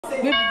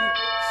Big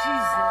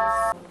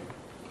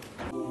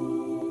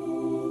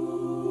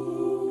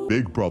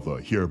Brother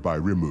hereby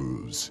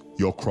removes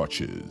your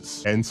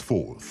crutches.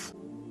 Henceforth,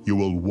 you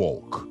will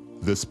walk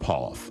this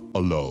path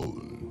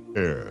alone.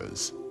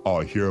 Heirs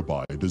are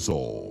hereby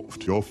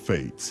dissolved. Your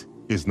fate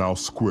is now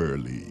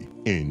squarely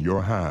in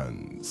your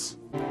hands.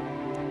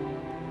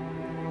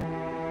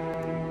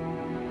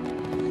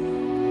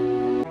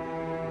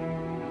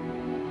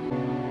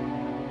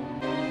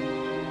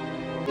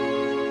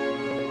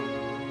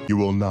 You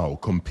will now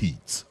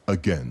compete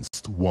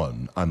against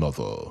one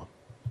another.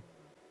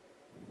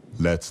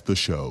 Let the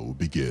show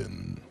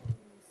begin.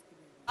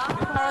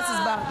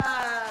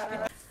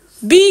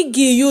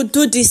 Biggie, you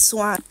do this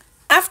one.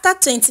 After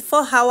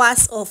 24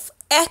 hours of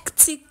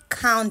hectic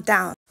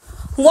countdown.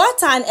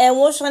 What an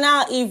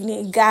emotional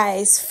evening,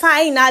 guys.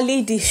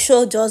 Finally, the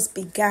show just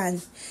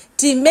began.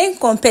 The main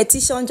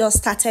competition just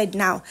started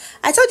now.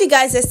 I told you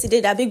guys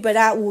yesterday that Big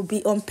Brother will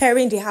be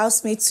unpairing the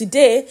housemates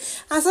today.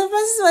 And some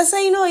persons were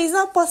saying, no, it's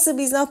not possible,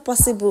 it's not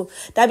possible.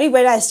 That Big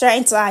Brother is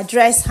trying to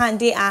address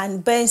Handy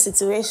and Ben's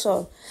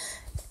situation.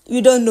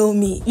 You don't know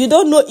me. You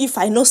don't know if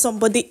I know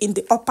somebody in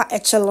the upper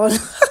echelon.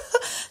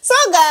 So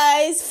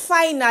guys,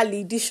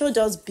 finally, the show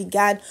just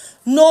began.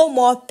 No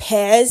more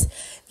pairs.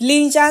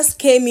 Lingers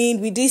came in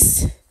with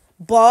this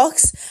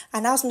box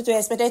and housemates were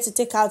expected to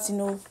take out,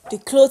 the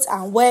clothes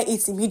and wear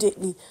it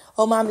immediately.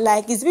 I'm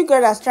like, is Big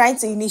Brother trying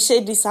to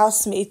initiate this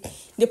housemate?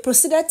 They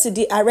proceeded to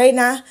the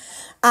arena,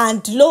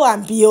 and lo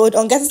and behold,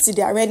 on getting to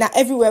the arena,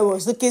 everywhere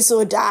was looking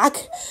so dark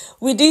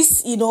with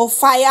this,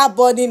 fire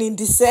burning in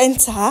the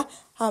center.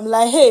 I'm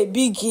like, hey,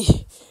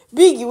 Biggie,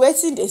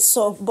 waiting the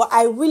sub. But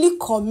I really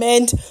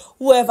commend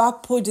whoever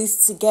put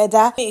this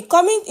together.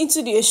 Coming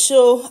into the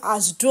show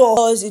as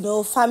duos,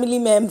 family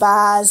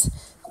members,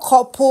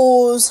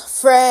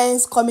 couples,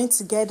 friends coming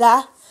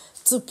together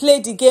to play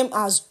the game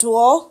as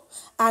duo,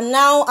 and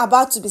now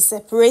about to be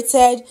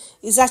separated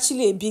is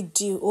actually a big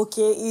deal.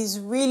 Okay, it's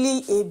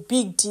really a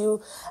big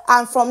deal.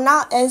 And from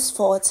now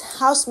henceforth,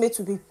 housemates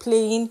will be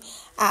playing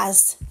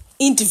as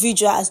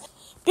individuals.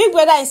 Big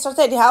Brother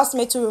instructed the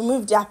housemates to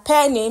remove their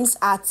pair names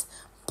and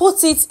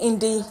put it in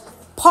the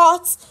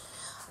pot.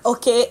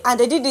 Okay, and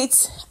they did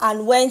it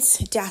and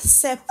went their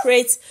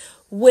separate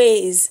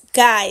ways.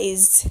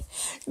 Guys,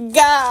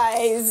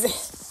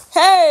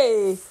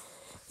 hey,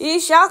 it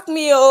shocked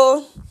me.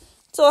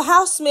 So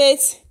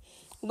housemates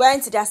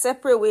went their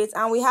separate ways,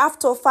 and we have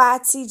Tofa,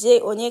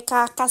 TJ,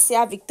 Onyeka,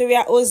 Cassia,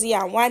 Victoria, Ozzy,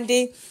 and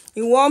Wanni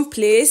in one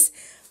place.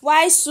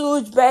 Why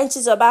Suj,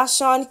 Benches,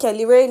 Obashan,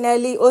 Kelly Ray,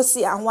 Nelly,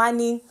 Osi, and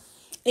Wanni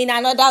in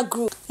another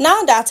group.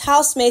 Now that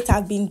housemates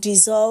have been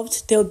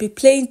dissolved, they'll be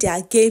playing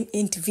their game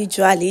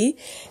individually.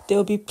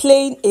 They'll be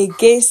playing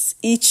against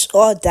each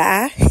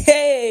other.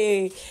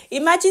 Hey,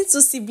 imagine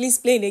two siblings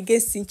playing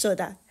against each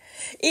other.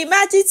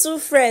 Imagine two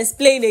friends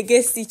playing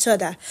against each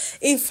other.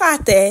 In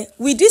fact,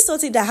 with this whole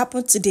thing that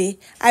happened today,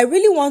 I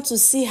really want to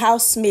see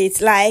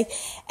housemates like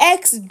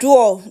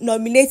ex-duo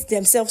nominate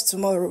themselves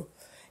tomorrow.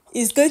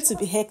 It's going to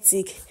be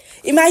hectic.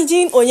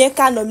 Imagine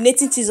Onyeka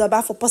nominating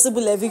Tizoba for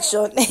possible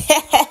eviction.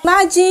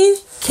 Imagine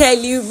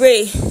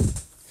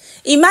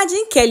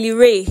Kelly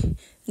Ray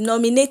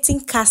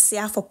nominating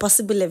Cassia for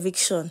possible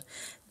eviction.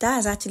 That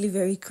is actually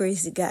very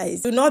crazy,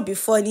 guys. It will not be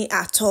funny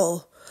at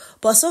all.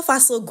 But so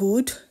far, so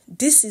good.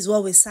 This is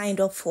what we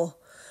signed up for.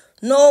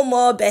 No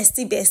more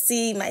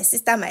bestie, my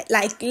sister,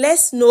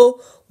 let's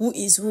know who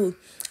is who.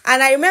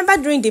 And I remember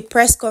during the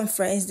press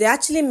conference, they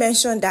actually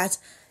mentioned that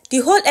the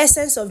whole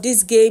essence of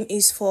this game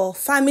is for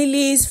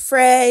families,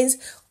 friends,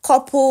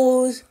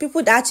 couples,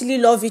 people that actually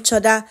love each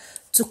other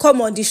to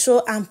come on the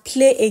show and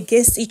play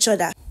against each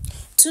other.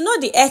 To know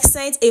the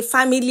extent a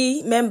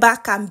family member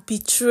can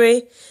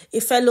betray a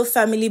fellow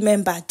family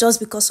member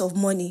just because of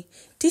money.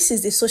 This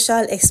is the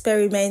social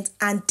experiment,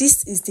 and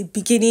this is the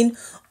beginning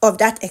of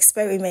that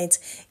experiment.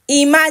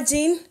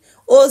 Imagine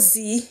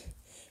Ozzy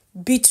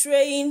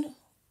betraying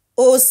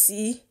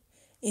Osi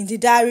in the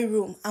diary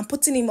room and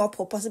putting him up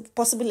for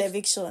possible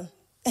eviction.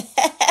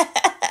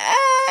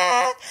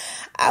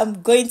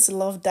 I'm going to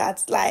love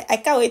that. I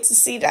can't wait to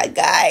see that,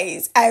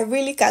 guys. I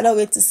really cannot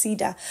wait to see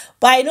that.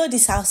 But I know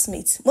these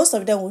housemates, most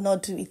of them will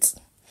not do it.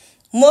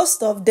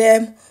 Most of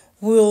them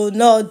will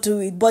not do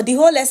it. But the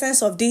whole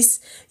essence of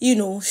this,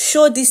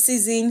 show this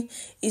season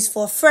is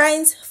for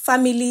friends,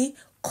 family,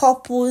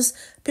 couples,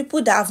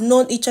 people that have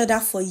known each other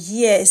for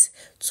years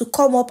to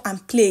come up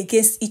and play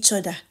against each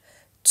other,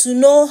 to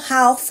know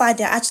how far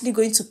they're actually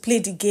going to play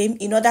the game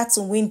in order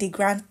to win the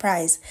grand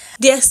prize.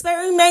 The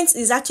experiment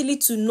is actually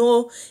to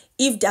know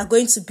if they're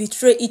going to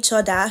betray each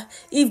other,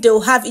 if they will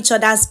have each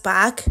other's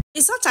back.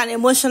 It's such an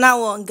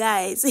emotional one,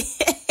 guys.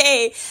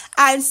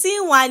 I'm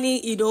seeing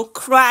Wanni,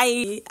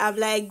 crying. I'm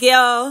like,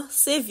 girl,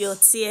 save your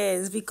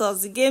tears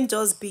because the game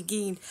just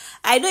began.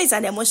 I know it's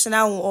an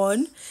emotional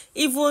one.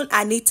 Even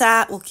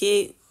Anita,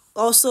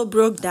 also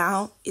broke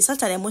down. It's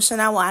such an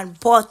emotional one,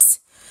 but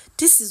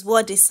this is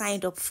what they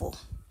signed up for.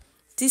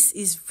 this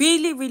is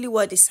really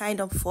what they signed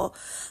up for.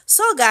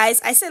 So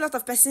guys, I see a lot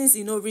of persons,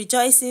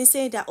 rejoicing,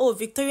 saying that, oh,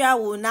 Victoria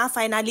will now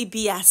finally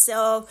be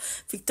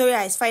herself.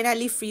 Victoria is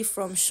finally free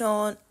from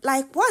Sean.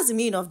 Like, what's the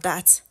meaning of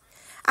that?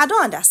 I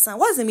don't understand.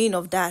 What's the meaning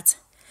of that?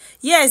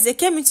 Yes, they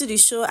came into the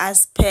show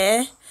as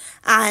pair,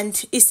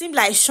 and it seemed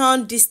like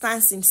Sean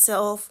distanced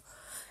himself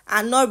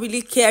and not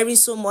really caring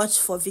so much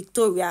for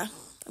Victoria.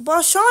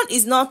 But Sean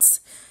did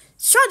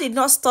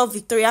not stop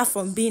Victoria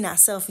from being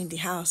herself in the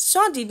house.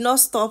 Sean did not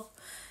stop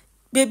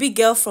baby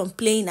girl from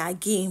playing her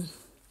game.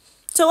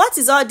 So what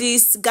is all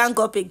this gang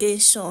up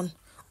against Sean?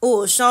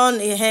 Oh, Sean,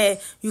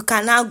 you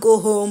can now go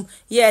home.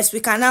 Yes, we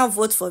can now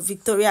vote for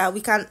Victoria.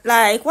 We can,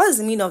 like, what's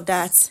the meaning of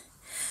that?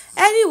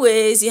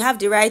 Anyways, you have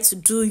the right to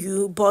do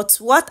you, but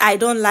what I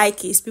don't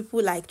like is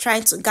people like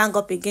trying to gang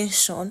up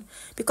against Sean,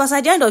 because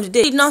at the end of the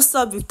day, it did not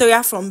stop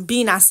Victoria from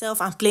being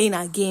herself and playing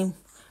her game,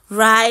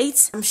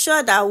 right? I'm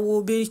sure that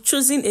we'll be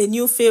choosing a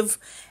new fave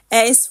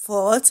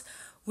henceforth.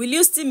 Will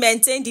you still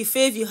maintain the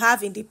fave you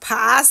have in the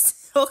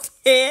past?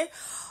 Okay,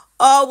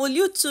 or will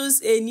you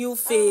choose a new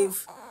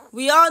fave?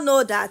 We all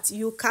know that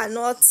you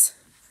cannot.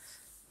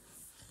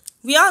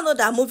 We all know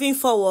that moving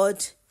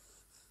forward,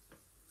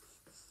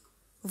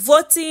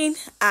 voting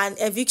and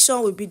eviction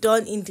will be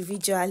done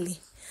individually.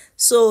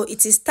 So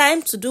it is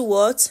time to do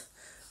what?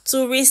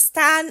 To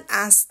restand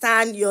and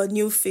stand your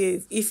new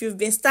fave. If you've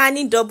been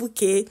standing double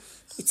K,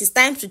 it is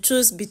time to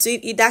choose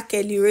between either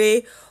Kelly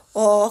Ray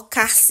or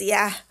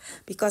Cassia,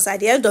 because at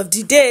the end of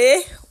the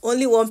day,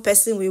 only one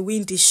person will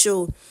win the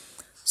show.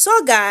 So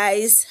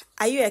guys,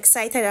 are you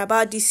excited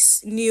about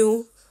this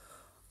new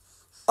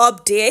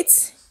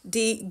update?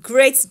 The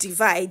great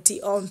divide,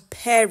 the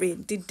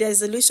unpairing, the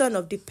dissolution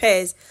of the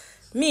pairs.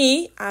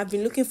 Me, I've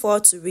been looking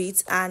forward to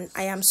it, and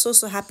I am so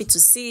happy to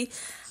see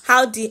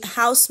how the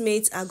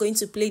housemates are going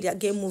to play their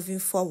game moving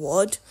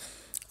forward.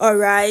 All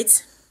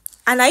right.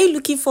 And are you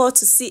looking forward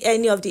to see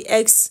any of the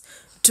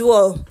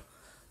ex-duo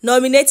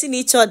nominating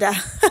each other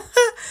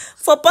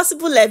for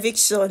possible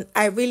eviction?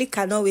 I really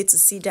cannot wait to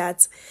see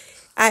that.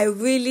 I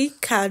really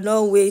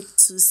cannot wait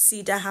to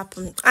see that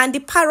happen. And the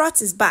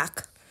Parrot is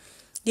back.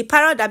 The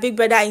Parrot that Big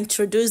Brother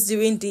introduced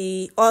during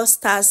the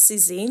All-Stars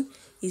season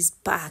is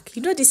back.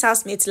 You know, these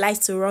housemates like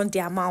to run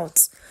their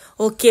mouth.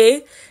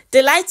 Okay?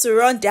 They like to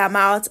run their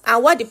mouth.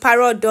 And what the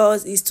Parrot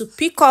does is to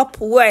pick up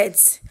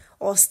words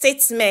or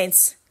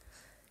statements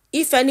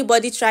if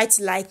anybody tries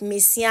to like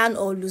messian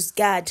or lose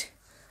guard.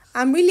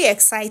 I'm really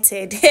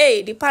excited.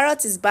 Hey, the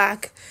Parrot is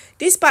back.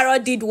 This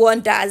Parrot did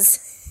wonders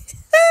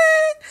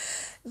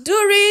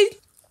during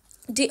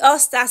the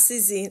All-Star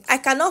season. I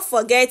cannot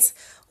forget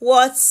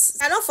what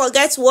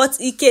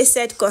Ike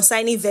said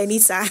concerning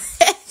Vanessa.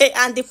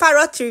 And the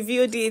Parrot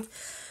reviewed it.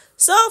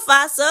 So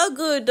far, so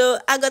good though.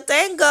 I got to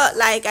thank God.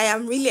 Like, I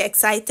am really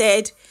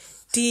excited.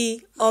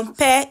 The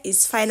unpair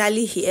is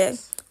finally here.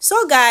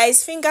 So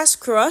guys, fingers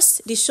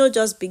crossed. The show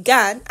just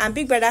began, and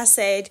Big Brother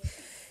said,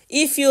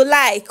 if you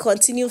like,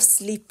 continue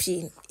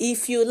sleeping.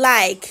 If you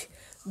like,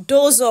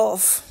 doze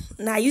off.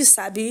 Now you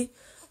sabi,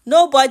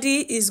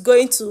 nobody is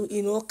going to,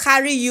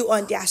 carry you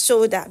on their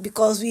shoulder,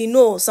 because we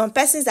know some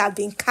persons have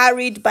been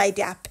carried by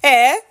their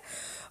pair,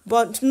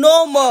 but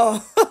no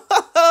more.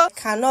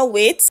 Cannot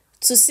wait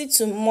to see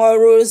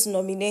tomorrow's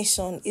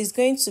nomination. It's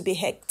going to be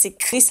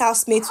hectic. These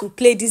housemates will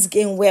play this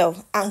game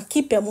well and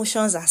keep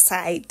emotions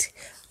aside.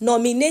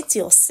 Nominate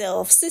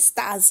yourself.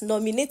 Sisters,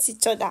 nominate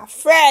each other.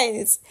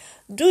 Friends,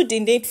 do the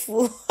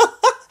needful.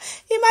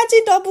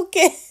 Imagine double K.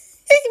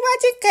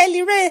 Imagine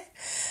Kelly Ray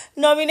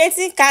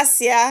nominating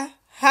Cassia.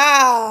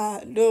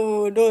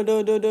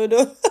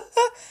 No.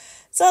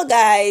 So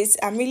guys,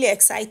 I'm really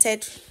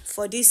excited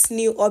for this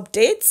new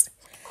update,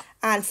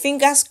 and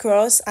fingers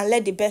crossed, and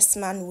let the best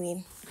man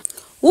win.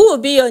 Who will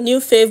be your new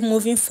fave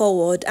moving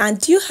forward? And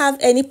do you have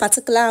any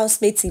particular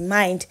housemate in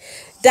mind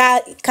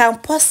that can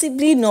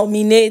possibly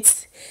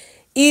nominate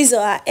his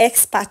or her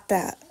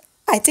ex-partner?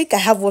 I think I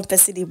have one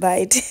person in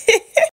mind.